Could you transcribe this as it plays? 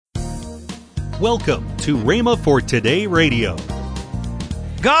Welcome to Rhema for Today Radio.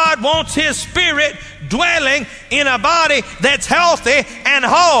 God wants His Spirit dwelling in a body that's healthy and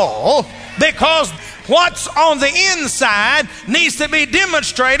whole, because what's on the inside needs to be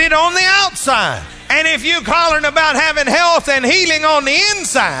demonstrated on the outside. And if you're calling about having health and healing on the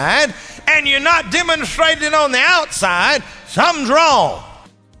inside and you're not demonstrating on the outside, something's wrong.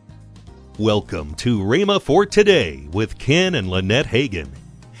 Welcome to Rhema for Today with Ken and Lynette Hagin.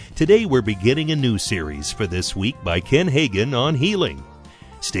 Today we're beginning a new series for this week by Ken Hagin on healing.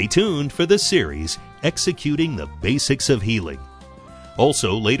 Stay tuned for the series, Executing the Basics of Healing.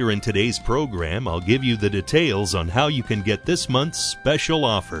 Also, later in today's program, I'll give you the details on how you can get this month's special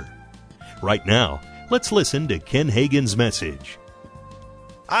offer. Right now, let's listen to Ken Hagin's message.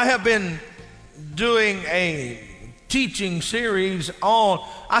 I have been doing a teaching series I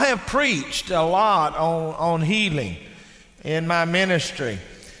have preached a lot on healing in my ministry.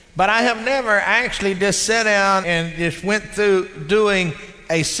 But I have never actually just sat down and just went through doing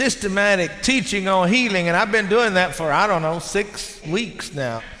a systematic teaching on healing. And I've been doing that for, 6 weeks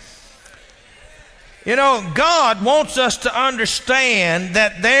now. You know, God wants us to understand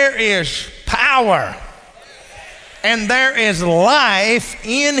that there is power and there is life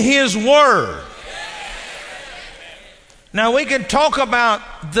in His Word. Now, we can talk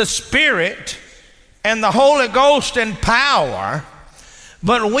about the Spirit and the Holy Ghost and power,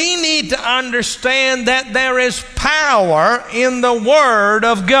 but we need to understand that there is power in the Word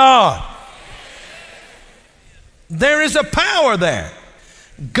of God. There is a power there.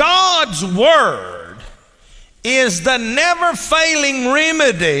 God's Word is the never-failing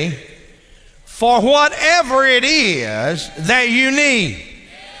remedy for whatever it is that you need.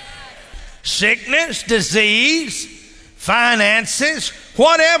 Sickness, disease, finances,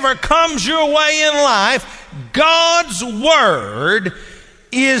 whatever comes your way in life, God's Word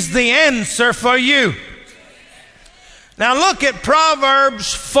is the answer for you. Now look at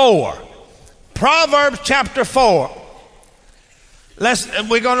Proverbs 4. Proverbs chapter 4.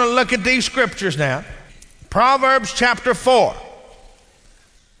 We're going to look at these scriptures now. Proverbs chapter 4.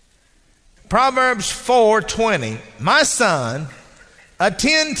 Proverbs 4:20. My son,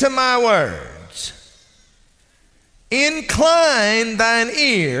 attend to my words. Incline thine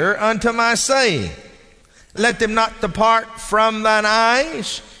ear unto my saying. Let them not depart from thine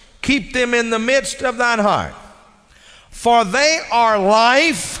eyes. Keep them in the midst of thine heart. For they are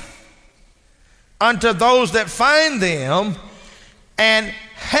life unto those that find them, and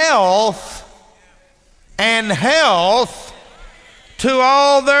health to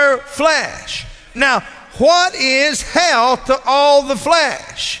all their flesh. Now, what is health to all the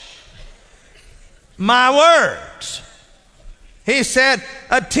flesh? My words. He said,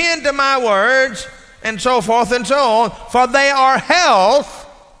 attend to my words, and so forth and so on, for they are health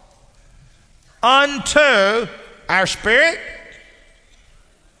unto our spirit,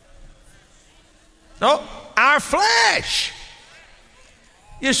 our flesh.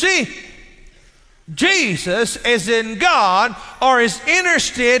 You see, Jesus is in God, or is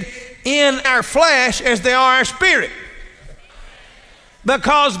interested in our flesh as they are our spirit.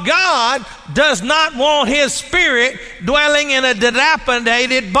 Because God does not want His Spirit dwelling in a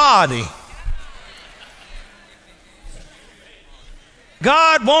dilapidated body.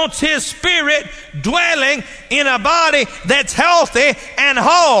 God wants His Spirit dwelling in a body that's healthy and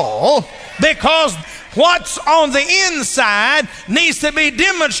whole, because what's on the inside needs to be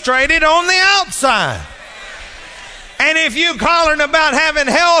demonstrated on the outside. And if you're calling about having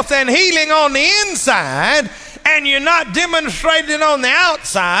health and healing on the inside and you're not demonstrating on the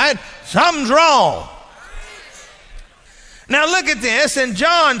outside, something's wrong. Now look at this in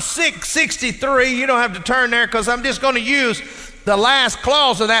John 6:63. You don't have to turn there because I'm just going to use the last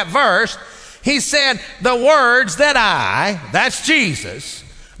clause of that verse. He said, the words that that's Jesus,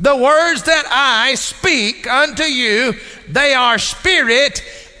 the words that I speak unto you, they are spirit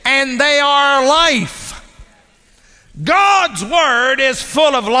and they are life. God's Word is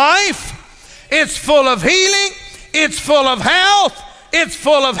full of life, it's full of healing, it's full of health, it's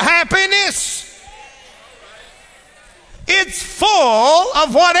full of happiness. It's full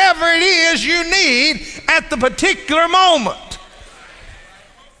of whatever it is you need at the particular moment.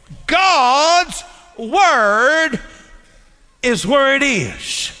 God's Word is where it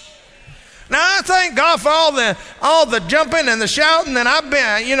is. Now, I thank God for all the jumping and the shouting, and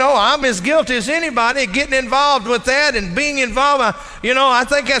I'm as guilty as anybody getting involved with that and being involved. I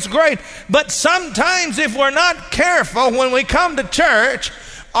think that's great. But sometimes if we're not careful when we come to church,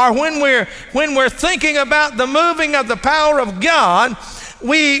 or when we're thinking about the moving of the power of God,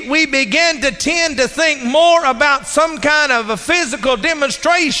 we begin to tend to think more about some kind of a physical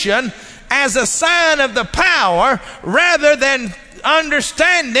demonstration as a sign of the power rather than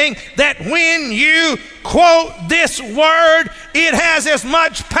understanding that when you quote this word, it has as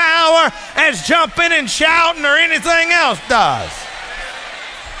much power as jumping and shouting or anything else does.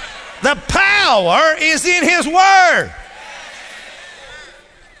 The power is in His word.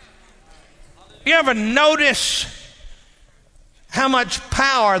 You ever notice how much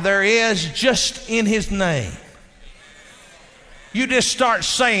power there is just in His name? You just start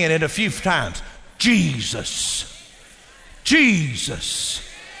saying it a few times. Jesus. Jesus,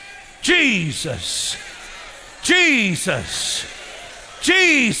 Jesus, Jesus,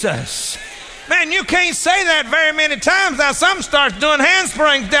 Jesus. Man, you can't say that very many times. Now some starts doing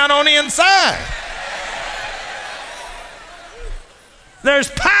handsprings down on the inside.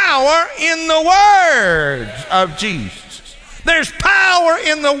 There's power in the words of Jesus. There's power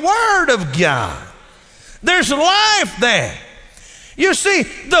in the Word of God. There's life there. You see,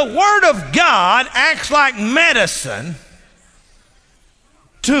 the Word of God acts like medicine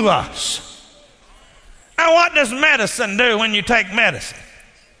to us. Now, what does medicine do when you take medicine?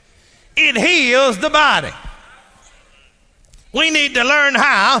 It heals the body. We need to learn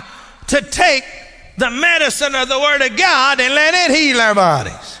how to take the medicine of the Word of God and let it heal our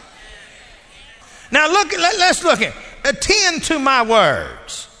bodies. Now, let's look at attend to my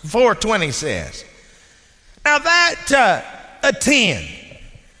words. 4:20 says. Now that attend.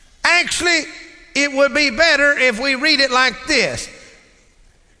 Actually, it would be better if we read it like this.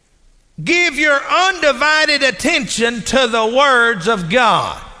 Give your undivided attention to the words of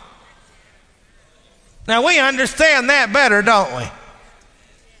God. Now we understand that better, don't we?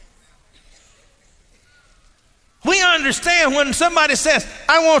 We understand when somebody says,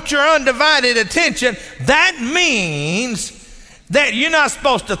 I want your undivided attention, that means that you're not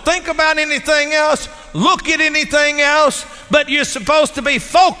supposed to think about anything else, look at anything else, but you're supposed to be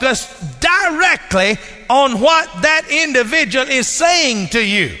focused directly on what that individual is saying to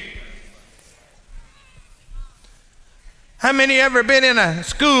you. How many ever been in a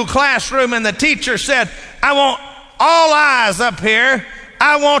school classroom and the teacher said, I want all eyes up here.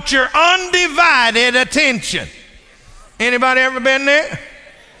 I want your undivided attention. Anybody ever been there?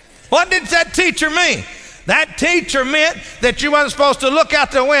 What did that teacher mean? That teacher meant that you wasn't supposed to look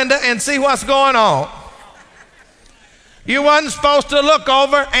out the window and see what's going on. You wasn't supposed to look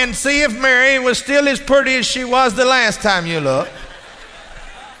over and see if Mary was still as pretty as she was the last time you looked.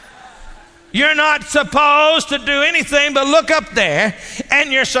 You're not supposed to do anything but look up there,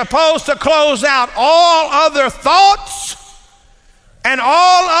 and you're supposed to close out all other thoughts and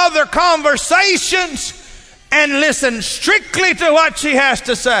all other conversations and listen strictly to what she has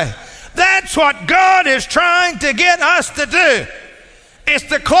to say. That's what God is trying to get us to do. It's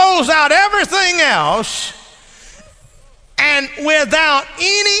to close out everything else and without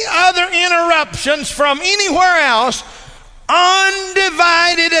any other interruptions from anywhere else,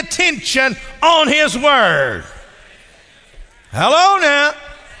 undivided attention on His Word. Hello now.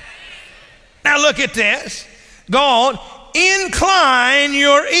 Now look at this. Go on. Incline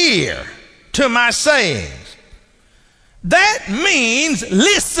your ear to my sayings. That means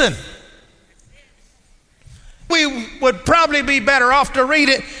listen. We would probably be better off to read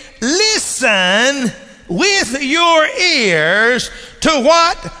it. Listen with your ears to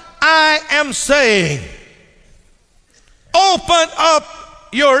what I am saying. Open up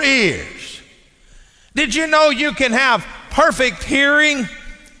your ears. Did you know you can have perfect hearing?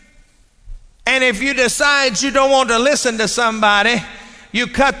 And if you decide you don't want to listen to somebody, you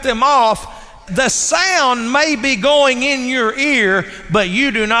cut them off. The sound may be going in your ear, but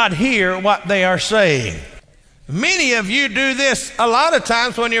you do not hear what they are saying. Many of you do this a lot of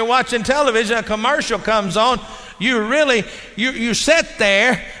times when you're watching television. A commercial comes on. You sit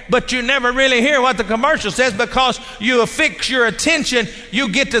there, but you never really hear what the commercial says because you affix your attention. You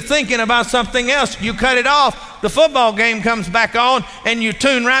get to thinking about something else. You cut it off. The football game comes back on, and you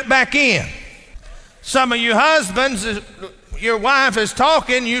tune right back in. Some of you husbands, your wife is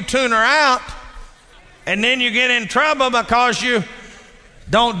talking, you tune her out, and then you get in trouble because you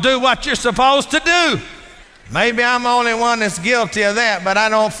don't do what you're supposed to do. Maybe I'm the only one that's guilty of that, but I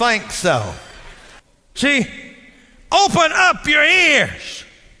don't think so. See, open up your ears.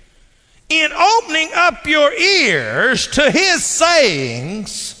 In opening up your ears to His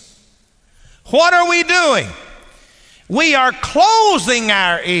sayings, what are we doing? We are closing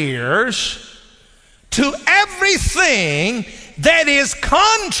our ears to everything that is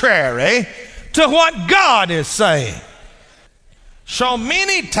contrary to what God is saying. So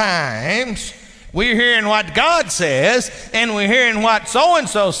many times We're hearing what God says, and we're hearing what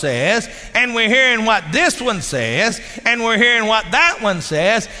so-and-so says, and we're hearing what this one says, and we're hearing what that one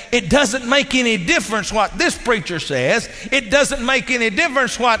says. It doesn't make any difference what this preacher says. It doesn't make any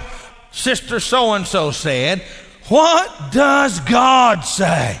difference what Sister so-and-so said. What does God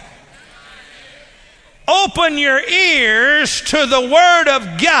say? Open your ears to the Word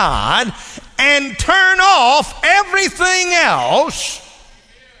of God and turn off everything else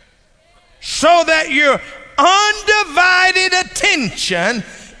so that your undivided attention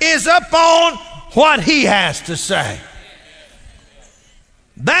is upon what He has to say.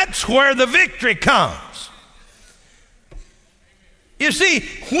 That's where the victory comes. You see,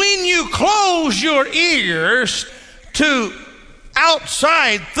 when you close your ears to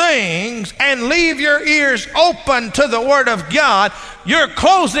outside things and leave your ears open to the Word of God, you're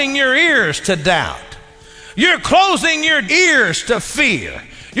closing your ears to doubt. You're closing your ears to fear.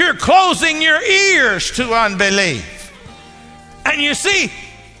 You're closing your ears to unbelief. And you see,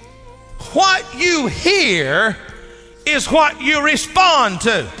 what you hear is what you respond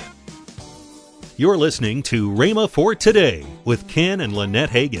to. You're listening to Rhema for Today with Ken and Lynette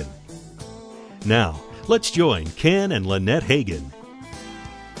Hagin. Now, let's join Ken and Lynette Hagin.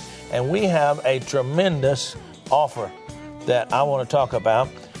 And we have a tremendous offer that I want to talk about.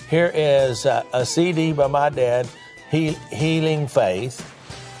 Here is a CD by my dad, Healing Faith.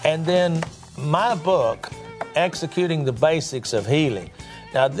 And then my book, Executing the Basics of Healing.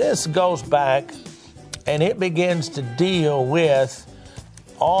 Now this goes back and it begins to deal with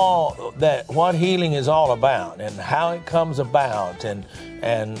all that, what healing is all about and how it comes about and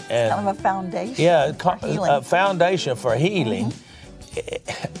kind of a foundation. Yeah, a foundation for healing.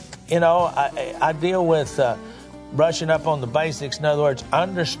 Mm-hmm. You know, I deal with brushing up on the basics. In other words,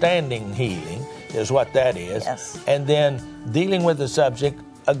 understanding healing is what that is. Yes. And then dealing with the subject,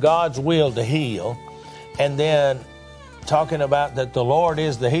 God's will to heal, and then talking about that the Lord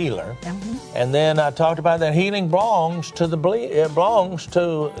is the healer. Mm-hmm. And then I talked about that healing belongs to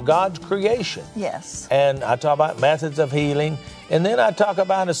God's creation. Yes. And I talk about methods of healing, and then I talk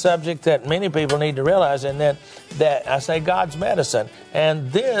about a subject that many people need to realize, and that I say God's medicine,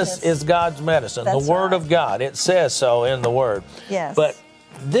 and this is God's medicine, That's the Word right. of God. It says so in the Word. Yes. But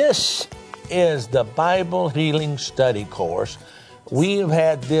this is the Bible Healing Study Course. We have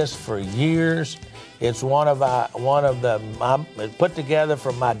had this for years. It's one of the put together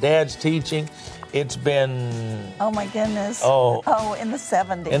from my dad's teaching. It's been oh my goodness in the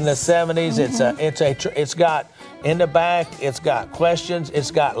 70s. In the 70s, mm-hmm. It's got in the back. It's got questions.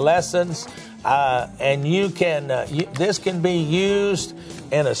 It's got lessons, and you can this can be used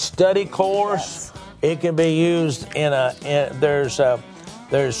in a study course. Yes. It can be used there's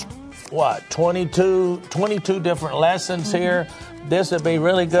 22 different lessons mm-hmm. here. This would be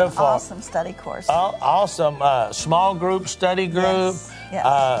really good for awesome study course. Awesome small group study group.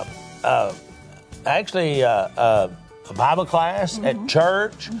 Yes. Actually, a Bible class mm-hmm. at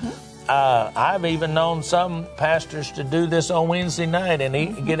church. Mm-hmm. I've even known some pastors to do this on Wednesday night and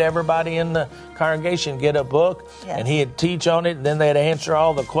mm-hmm. get everybody in the congregation get a book, yes. and he'd teach on it, and then they'd answer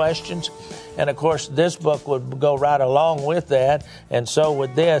all the questions. And, of course, this book would go right along with that, and so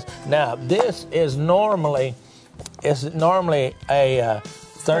would this. Now, this is normally a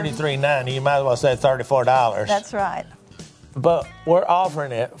 $33.90. You might as well say $34. That's right. But we're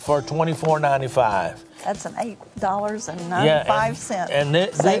offering it for $24.95. That's an $8.95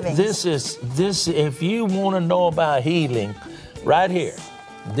 savings. This if you want to know about healing, right here,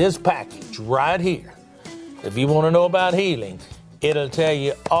 this package right here. If you want to know about healing, it'll tell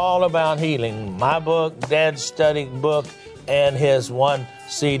you all about healing. My book, Dad's study book, and his one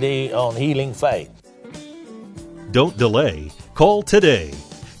CD on healing faith. Don't delay. Call today.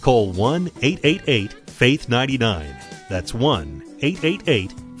 Call 1-888-FAITH-99. That's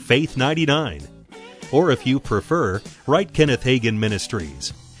 1-888-FAITH-99. Or if you prefer, write Kenneth Hagin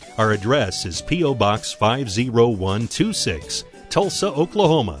Ministries. Our address is P.O. Box 50126, Tulsa,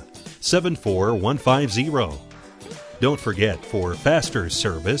 Oklahoma, 74150. Don't forget, for faster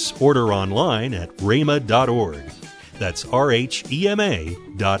service, order online at rhema.org. That's RHEMA.org.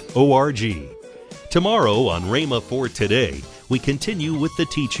 Tomorrow on Rhema for Today, we continue with the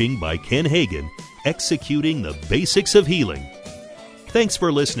teaching by Ken Hagin, Executing the Basics of Healing. Thanks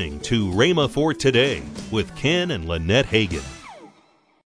for listening to Rhema for Today with Ken and Lynette Hagin.